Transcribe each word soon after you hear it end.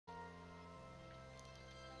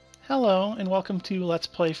Hello, and welcome to Let's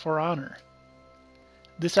Play For Honor.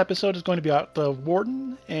 This episode is going to be about the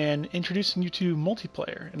Warden and introducing you to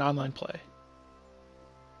multiplayer and online play.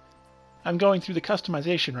 I'm going through the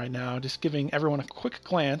customization right now, just giving everyone a quick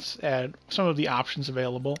glance at some of the options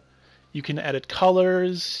available. You can edit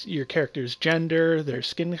colors, your character's gender, their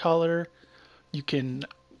skin color. You can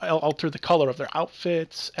alter the color of their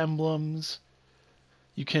outfits, emblems.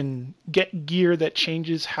 You can get gear that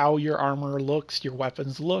changes how your armor looks, your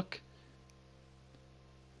weapons look.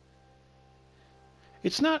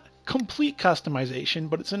 It's not complete customization,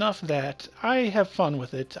 but it's enough that I have fun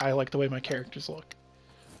with it. I like the way my characters look.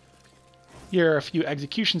 Here are a few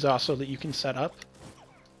executions also that you can set up.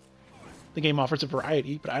 The game offers a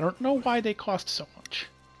variety, but I don't know why they cost so much.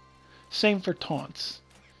 Same for taunts.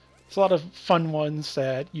 There's a lot of fun ones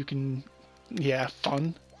that you can...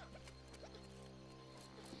 fun.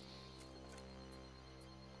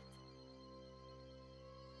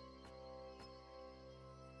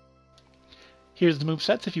 Here's the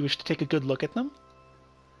movesets if you wish to take a good look at them.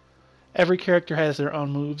 Every character has their own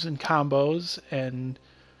moves and combos and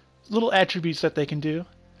little attributes that they can do.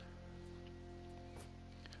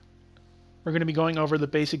 We're going to be going over the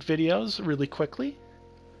basic videos really quickly.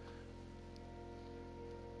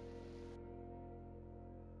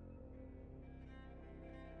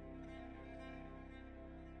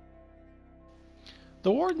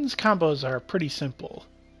 The Warden's combos are pretty simple.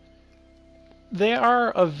 They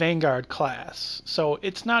are a Vanguard class, so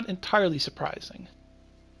it's not entirely surprising.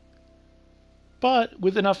 But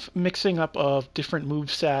with enough mixing up of different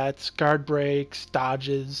movesets, guard breaks,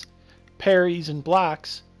 dodges, parries, and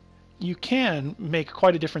blocks, you can make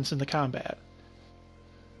quite a difference in the combat.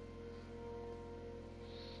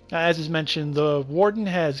 As is mentioned, the Warden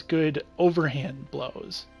has good overhand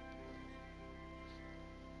blows.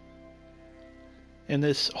 And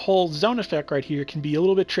this whole zone effect right here can be a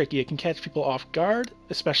little bit tricky. It can catch people off guard,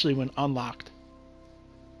 especially when unlocked.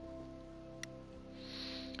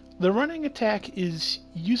 The running attack is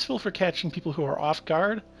useful for catching people who are off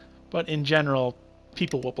guard, but in general,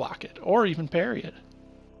 people will block it, or even parry it.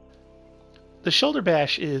 The shoulder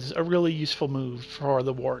bash is a really useful move for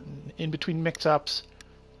the Warden. In between mix-ups,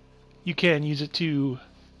 you can use it to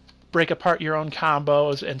break apart your own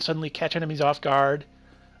combos and suddenly catch enemies off guard.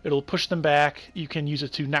 It'll push them back. You can use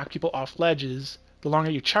it to knock people off ledges. The longer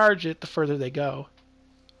you charge it, the further they go.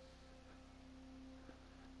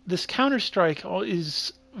 This counter strike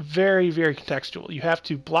is very, very contextual. You have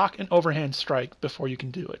to block an overhand strike before you can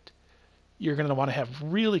do it. You're going to want to have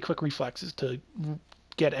really quick reflexes to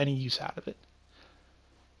get any use out of it.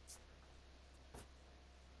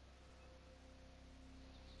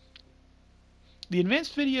 The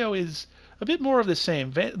advanced video is a bit more of the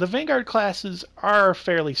same. The Vanguard classes are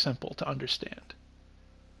fairly simple to understand.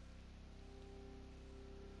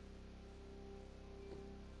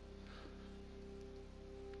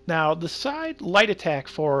 Now, the side light attack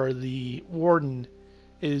for the Warden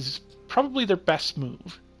is probably their best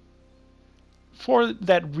move. For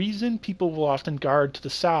that reason, people will often guard to the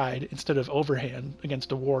side instead of overhand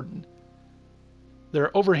against a Warden.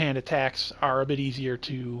 Their overhand attacks are a bit easier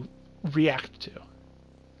to react to.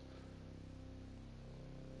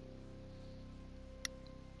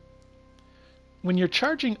 When you're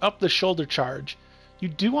charging up the shoulder charge, you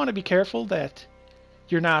do want to be careful that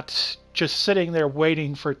you're not just sitting there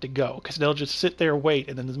waiting for it to go, because they'll just sit there, wait,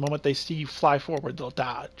 and then the moment they see you fly forward, they'll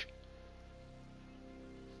dodge.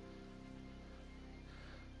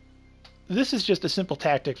 This is just a simple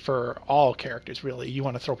tactic for all characters, really. You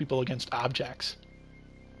want to throw people against objects.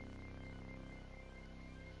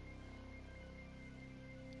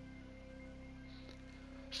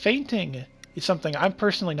 Feinting is something I'm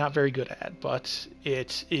personally not very good at, but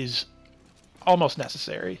it is almost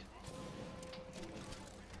necessary.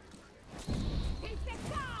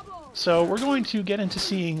 So we're going to get into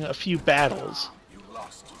seeing a few battles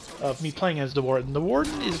of me playing as the Warden. The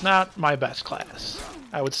Warden is not my best class.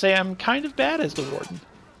 I would say I'm kind of bad as the Warden.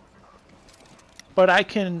 But I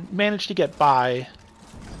can manage to get by,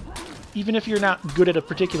 even if you're not good at a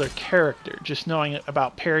particular character. Just knowing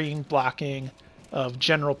about parrying, blocking, of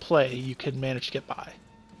general play, you can manage to get by.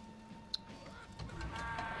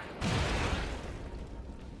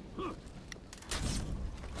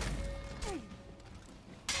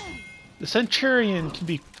 The Centurion can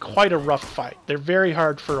be quite a rough fight. They're very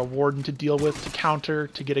hard for a Warden to deal with, to counter,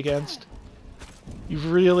 to get against.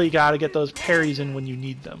 You've really got to get those parries in when you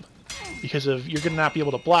need them, because you're going to not be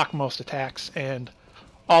able to block most attacks, and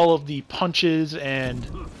all of the punches and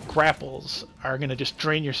grapples are going to just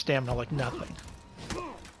drain your stamina like nothing.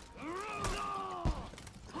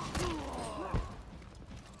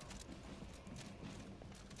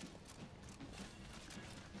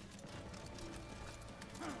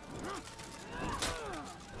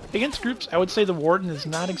 Against groups, I would say the Warden is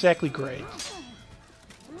not exactly great.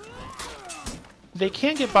 They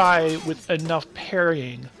can get by with enough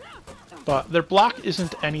parrying, but their block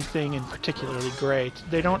isn't anything in particularly great.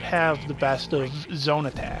 They don't have the best of zone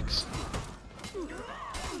attacks.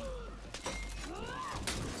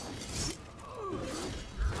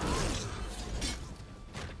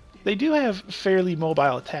 They do have fairly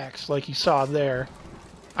mobile attacks, like you saw there.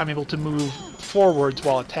 I'm able to move forwards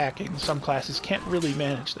while attacking. Some classes can't really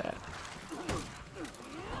manage that.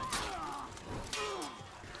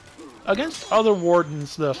 Against other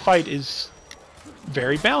Wardens, the fight is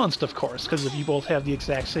very balanced, of course, because if you both have the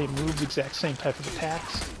exact same moves, exact same type of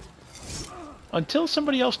attacks. Until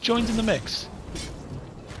somebody else joins in the mix.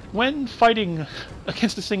 When fighting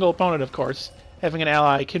against a single opponent, of course, having an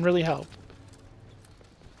ally can really help.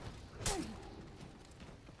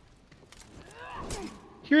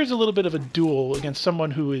 Here's a little bit of a duel against someone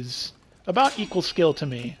who is about equal skill to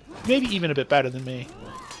me, maybe even a bit better than me.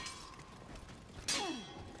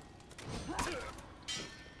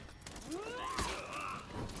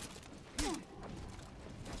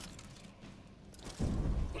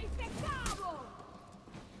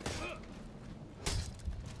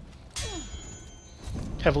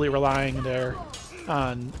 Heavily relying there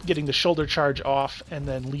on getting the shoulder charge off and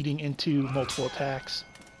then leading into multiple attacks.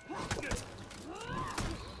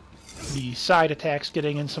 The side attacks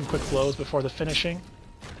getting in some quick blows before the finishing.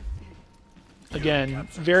 Again,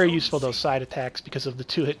 very useful those side attacks because of the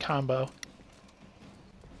two-hit combo.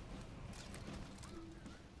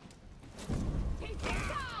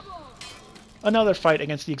 Another fight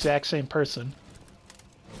against the exact same person.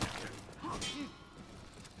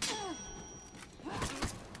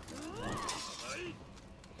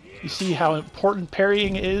 You see how important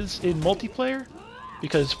parrying is in multiplayer?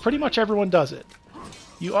 Because pretty much everyone does it.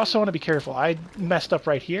 You also want to be careful. I messed up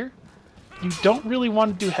right here. You don't really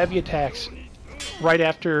want to do heavy attacks right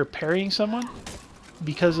after parrying someone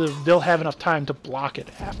because they'll have enough time to block it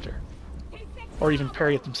after. Or even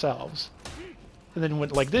parry it themselves. And then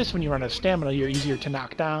like this, when you run out of stamina, you're easier to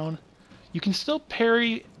knock down. You can still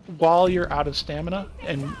parry while you're out of stamina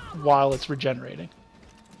and while it's regenerating.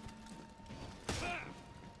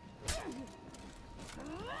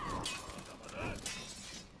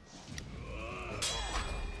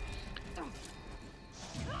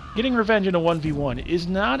 Getting revenge in a 1v1 is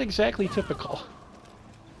not exactly typical.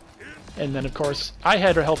 And then, of course, I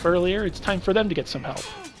had her help earlier. It's time for them to get some help.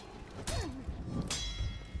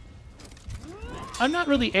 I'm not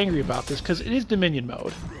really angry about this because it is Dominion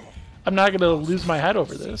mode. I'm not going to lose my head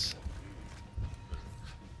over this.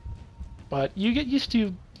 But you get used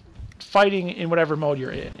to fighting in whatever mode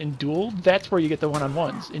you're in. In Duel, that's where you get the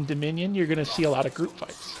one-on-ones. In Dominion, you're going to see a lot of group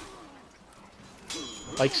fights.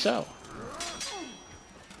 Like so.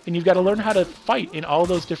 And you've got to learn how to fight in all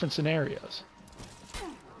those different scenarios.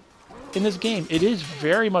 In this game, it is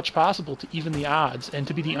very much possible to even the odds and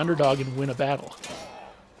to be the underdog and win a battle.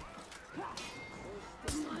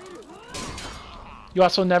 You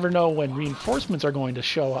also never know when reinforcements are going to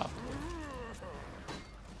show up.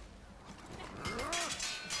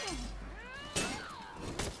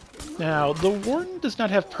 Now, the Warden does not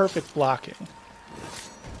have perfect blocking.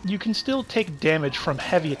 You can still take damage from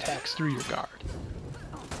heavy attacks through your guard.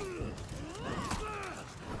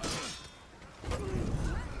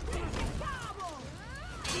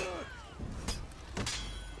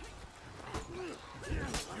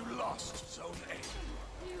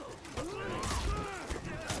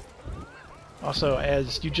 Also,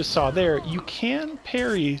 as you just saw there, you can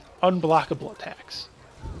parry unblockable attacks.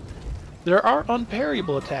 There are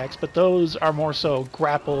unparryable attacks, but those are more so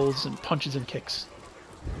grapples and punches and kicks.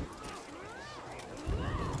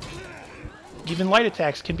 Even light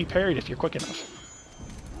attacks can be parried if you're quick enough.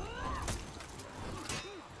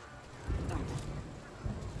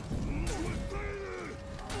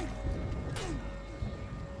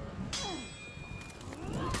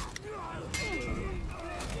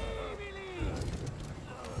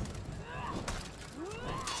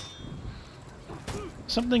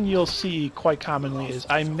 Something you'll see quite commonly is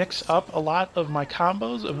I mix up a lot of my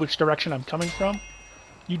combos of which direction I'm coming from.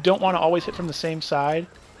 You don't want to always hit from the same side.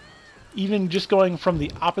 Even just going from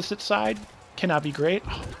the opposite side cannot be great.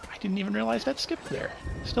 Oh, I didn't even realize that skipped there.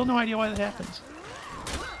 Still no idea why that happens.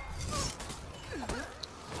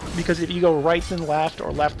 Because if you go right then left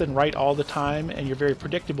or left then right all the time and you're very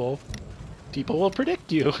predictable, people will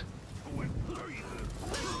predict you.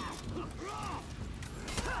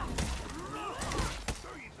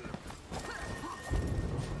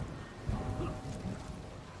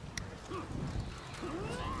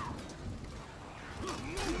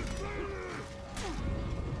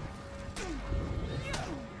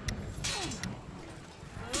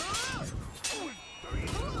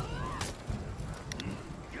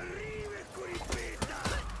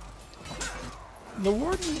 The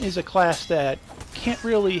Warden is a class that can't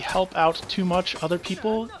really help out too much other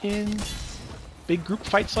people in big group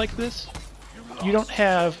fights like this. You don't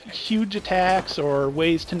have huge attacks or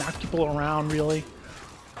ways to knock people around, really.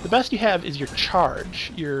 The best you have is your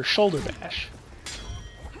charge, your shoulder bash.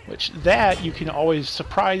 Which, that you can always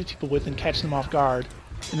surprise people with and catch them off guard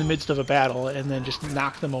in the midst of a battle, and then just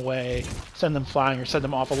knock them away, send them flying, or send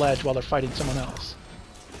them off a ledge while they're fighting someone else.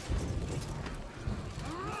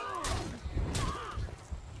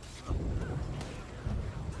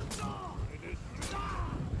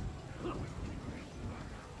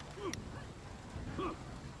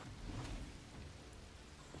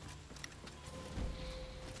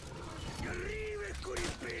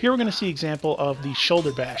 Here we're going to see an example of the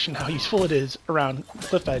shoulder bash and how useful it is around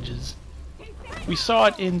cliff edges. We saw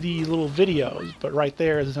it in the little videos, but right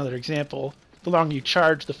there is another example. The longer you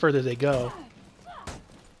charge, the further they go.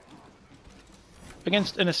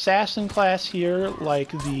 Against an assassin class here, like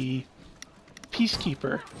the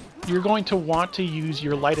Peacekeeper, you're going to want to use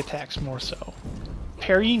your light attacks more so.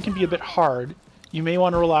 Parrying can be a bit hard. You may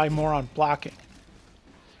want to rely more on blocking.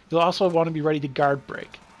 You'll also want to be ready to guard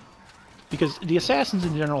break, because the assassins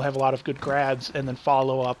in general have a lot of good grabs and then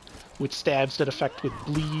follow up with stabs that affect with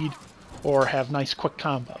bleed or have nice quick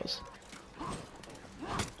combos.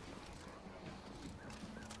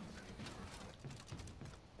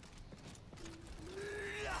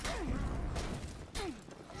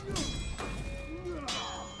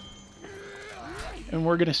 And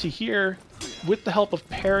we're going to see here, with the help of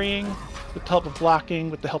parrying, with the help of blocking,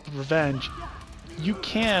 with the help of revenge, you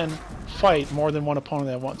can fight more than one opponent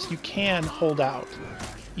at once. You can hold out,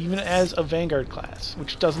 even as a Vanguard class,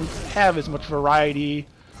 which doesn't have as much variety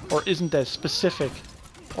or isn't as specific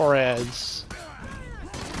or as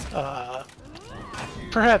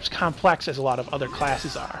perhaps complex as a lot of other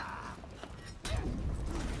classes are.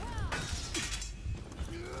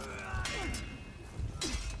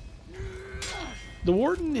 The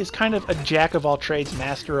Warden is kind of a jack-of-all-trades,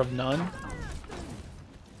 master of none.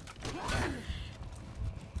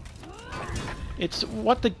 It's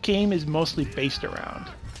what the game is mostly based around.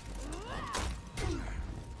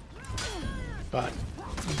 But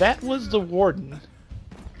that was the Warden.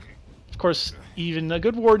 Of course, even a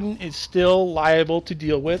good Warden is still liable to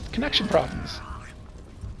deal with connection problems.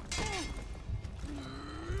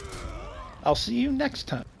 I'll see you next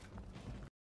time.